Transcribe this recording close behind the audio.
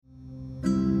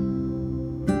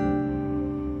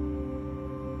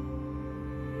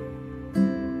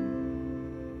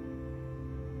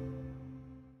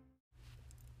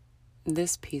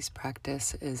This peace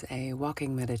practice is a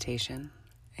walking meditation,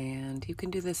 and you can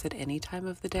do this at any time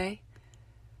of the day.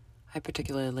 I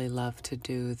particularly love to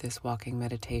do this walking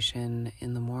meditation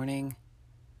in the morning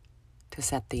to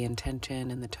set the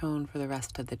intention and the tone for the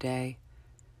rest of the day,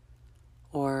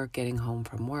 or getting home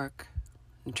from work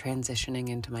and transitioning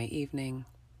into my evening.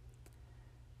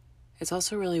 It's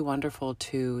also really wonderful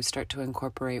to start to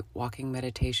incorporate walking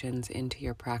meditations into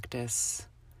your practice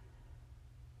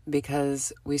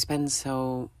because we spend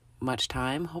so much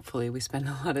time, hopefully we spend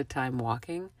a lot of time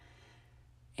walking,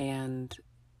 and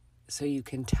so you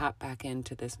can tap back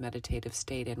into this meditative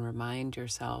state and remind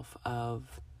yourself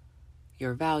of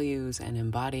your values and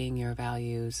embodying your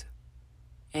values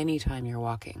anytime you're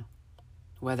walking,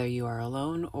 whether you are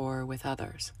alone or with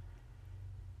others.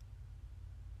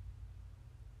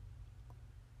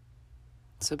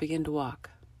 So begin to walk.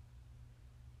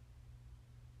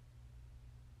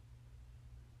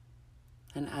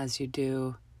 And as you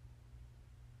do,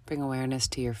 bring awareness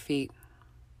to your feet.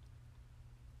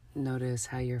 Notice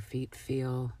how your feet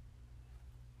feel,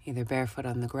 either barefoot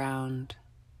on the ground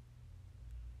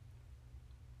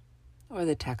or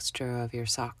the texture of your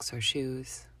socks or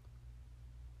shoes.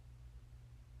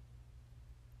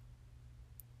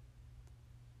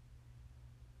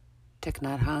 Thich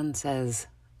Nhat Hanh says,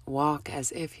 "Walk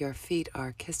as if your feet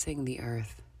are kissing the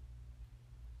earth,"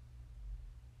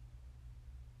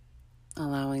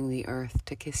 allowing the earth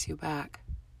to kiss you back.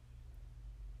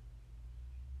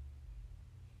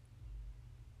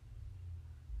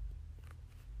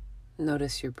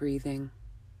 Notice your breathing.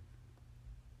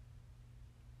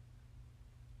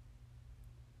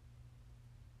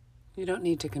 You don't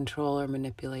need to control or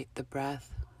manipulate the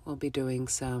breath. We'll be doing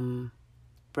some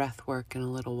breath work in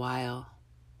a little while,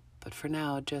 but for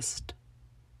now, just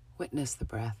witness the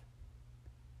breath.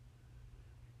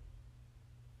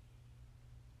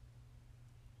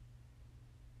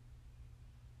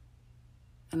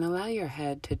 And allow your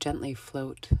head to gently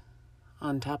float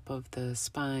on top of the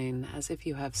spine as if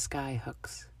you have sky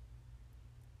hooks,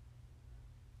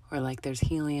 or like there's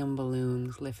helium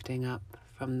balloons lifting up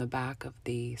from the back of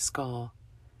the skull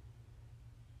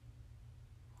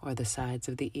or the sides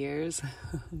of the ears.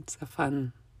 It's a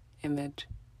fun image.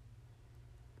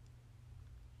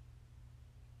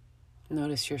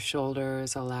 Notice your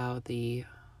shoulders. Allow the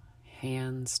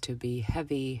hands to be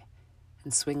heavy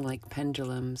and swing like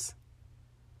pendulums,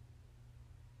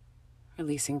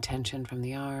 releasing tension from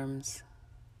the arms.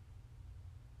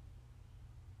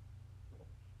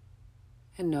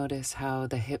 And notice how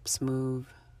the hips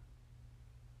move,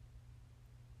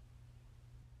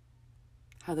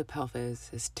 how the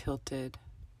pelvis is tilted.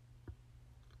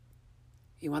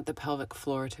 You want the pelvic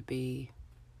floor to be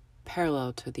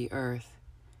parallel to the earth.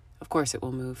 Of course, it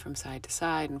will move from side to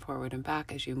side and forward and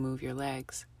back as you move your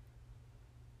legs.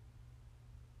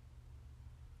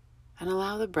 And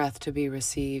allow the breath to be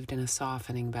received in a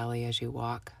softening belly as you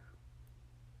walk.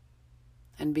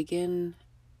 And begin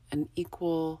an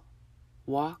equal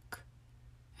walk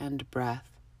and breath,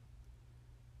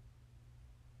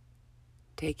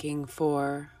 taking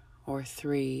 4 or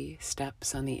 3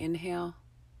 steps on the inhale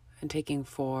and taking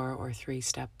 4 or 3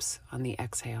 steps on the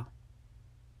exhale.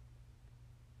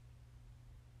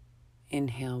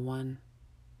 Inhale 1,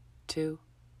 2,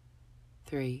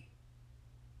 3,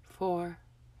 4.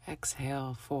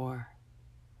 Exhale 4,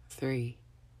 3,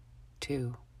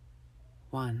 2,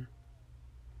 1.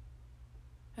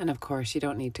 And of course, you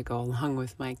don't need to go along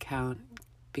with my count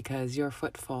because your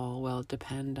footfall will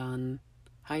depend on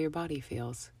how your body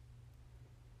feels.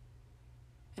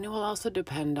 And it will also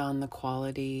depend on the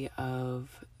quality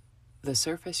of the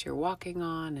surface you're walking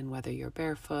on and whether you're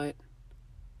barefoot.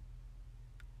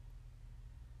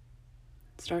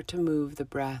 Start to move the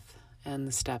breath and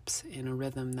the steps in a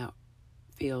rhythm that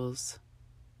feels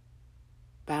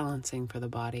balancing for the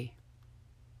body.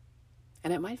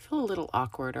 And it might feel a little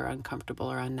awkward or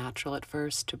uncomfortable or unnatural at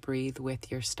first to breathe with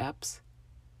your steps,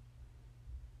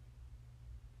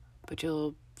 but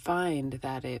you'll find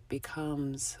that it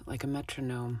becomes like a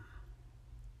metronome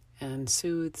and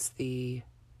soothes the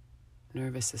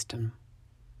nervous system.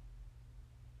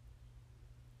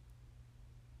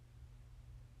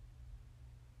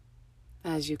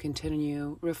 As you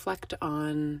continue, reflect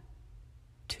on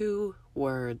 2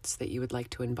 words that you would like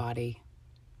to embody.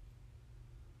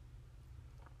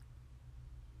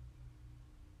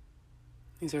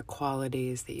 These are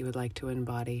qualities that you would like to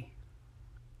embody.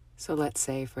 So let's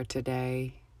say for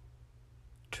today,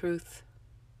 truth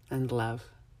and love.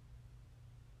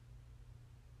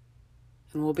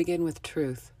 And we'll begin with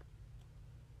truth.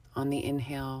 On the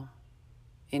inhale,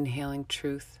 inhaling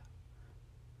truth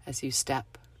as you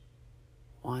step.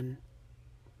 1,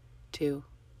 2,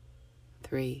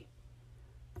 3,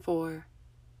 4,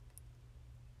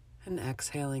 and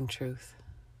exhaling truth.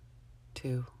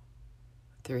 2,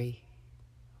 3,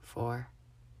 4.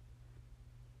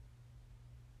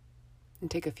 And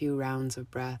take a few rounds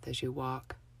of breath as you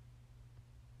walk,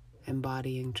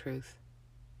 embodying truth.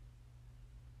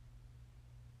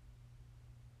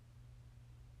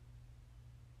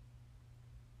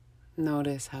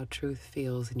 Notice how truth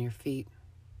feels in your feet,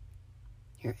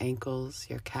 your ankles,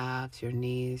 your calves, your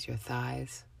knees, your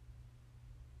thighs,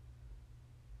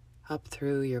 up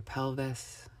through your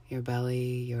pelvis, your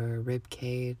belly, your rib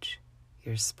cage,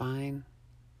 your spine.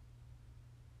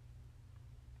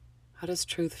 How does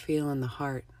truth feel in the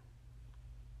heart,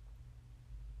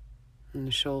 in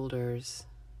the shoulders,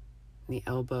 in the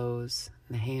elbows,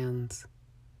 in the hands?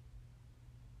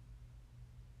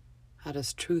 How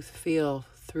does truth feel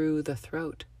through the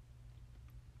throat?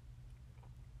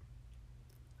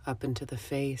 Up into the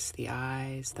face, the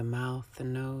eyes, the mouth, the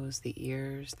nose, the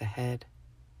ears, the head.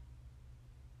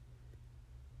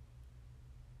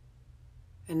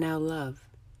 And now love.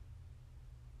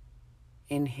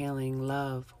 Inhaling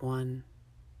love, 1,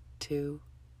 2,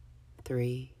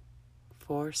 3,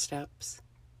 4 steps.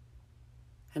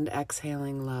 And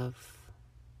exhaling love,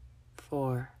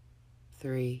 4,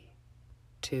 3,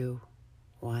 2,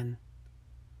 1.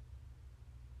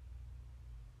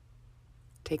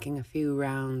 Taking a few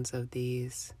rounds of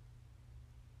these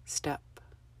step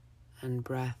and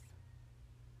breath.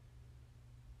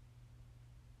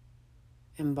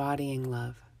 Embodying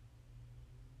love.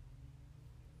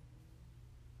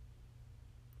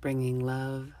 Bringing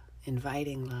love,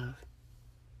 inviting love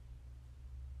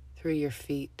through your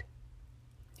feet,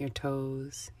 your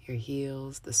toes, your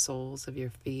heels, the soles of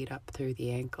your feet up through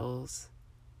the ankles,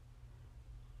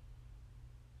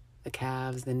 the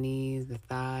calves, the knees, the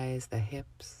thighs, the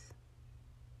hips.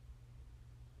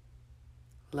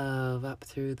 Love up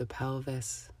through the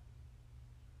pelvis,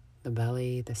 the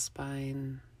belly, the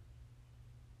spine.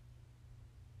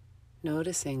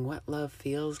 Noticing what love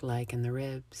feels like in the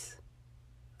ribs,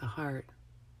 the heart.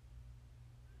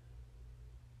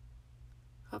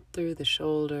 Up through the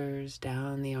shoulders,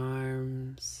 down the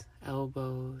arms,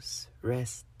 elbows,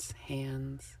 wrists,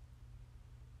 hands.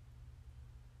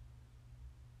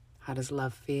 How does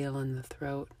love feel in the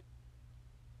throat?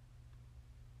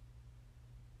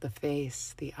 The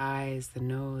face, the eyes, the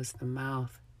nose, the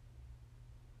mouth.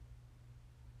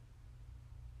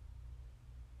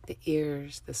 The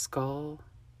ears, the skull.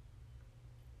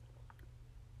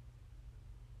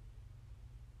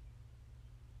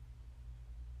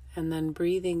 And then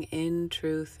breathing in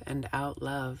truth and out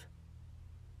love.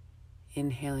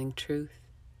 Inhaling truth,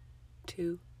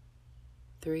 2,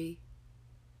 3,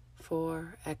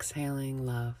 4. Exhaling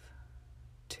love,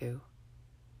 2,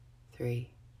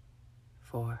 3,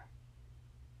 4.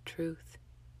 Truth,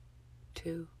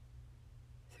 2,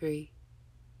 3,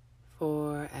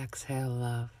 4. Exhale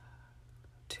love,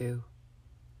 2,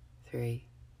 3,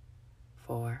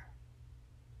 4.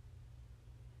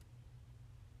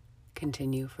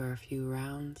 Continue for a few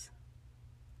rounds.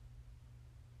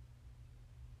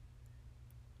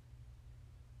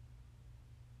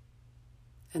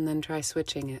 And then try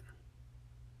switching it.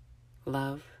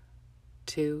 Love,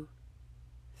 2,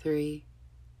 3,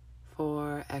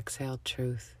 4. Exhale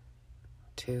truth,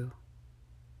 2,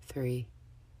 3,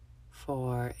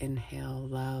 4. Inhale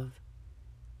love,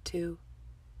 2,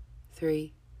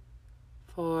 3,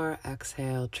 4.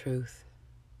 Exhale truth,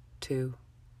 2,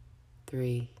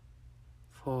 3,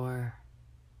 4.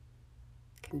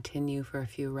 Continue for a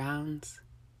few rounds.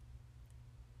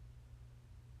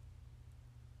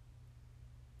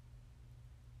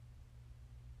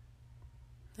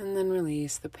 And then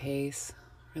release the pace,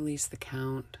 release the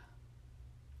count.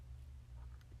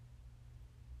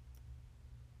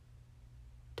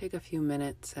 Take a few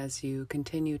minutes as you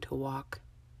continue to walk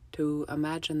to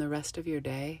imagine the rest of your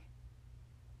day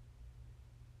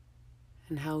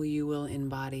and how you will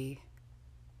embody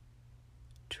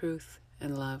truth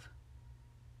and love.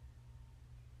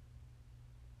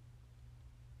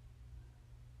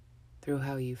 Through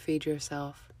how you feed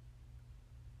yourself,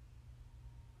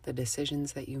 the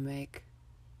decisions that you make,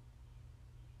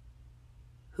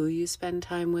 who you spend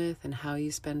time with and how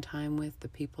you spend time with the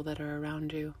people that are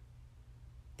around you,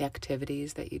 the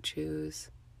activities that you choose,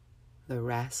 the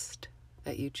rest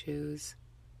that you choose,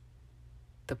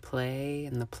 the play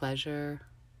and the pleasure.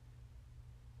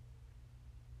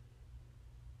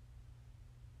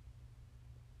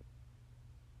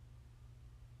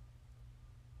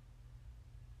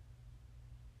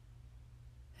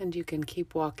 And you can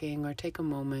keep walking or take a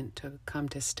moment to come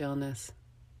to stillness.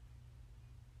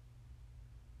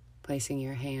 placing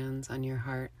your hands on your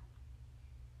heart.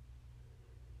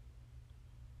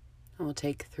 And we'll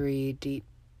take 3 deep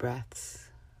breaths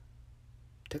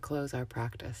to close our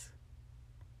practice.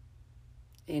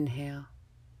 Inhale.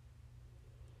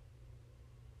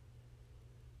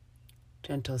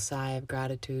 Gentle sigh of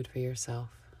gratitude for yourself.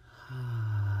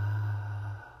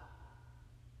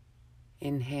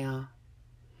 Inhale.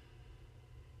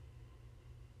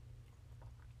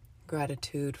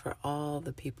 Gratitude for all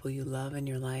the people you love in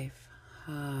your life.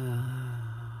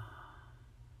 And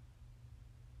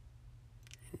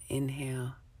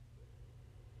inhale.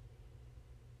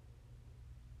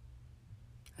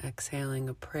 Exhaling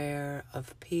a prayer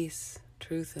of peace,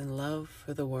 truth, and love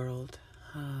for the world.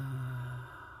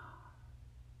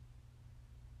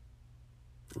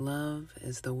 Love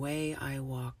is the way I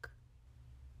walk,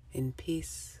 in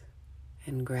peace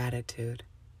and gratitude.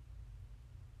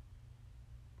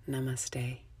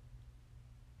 Namaste.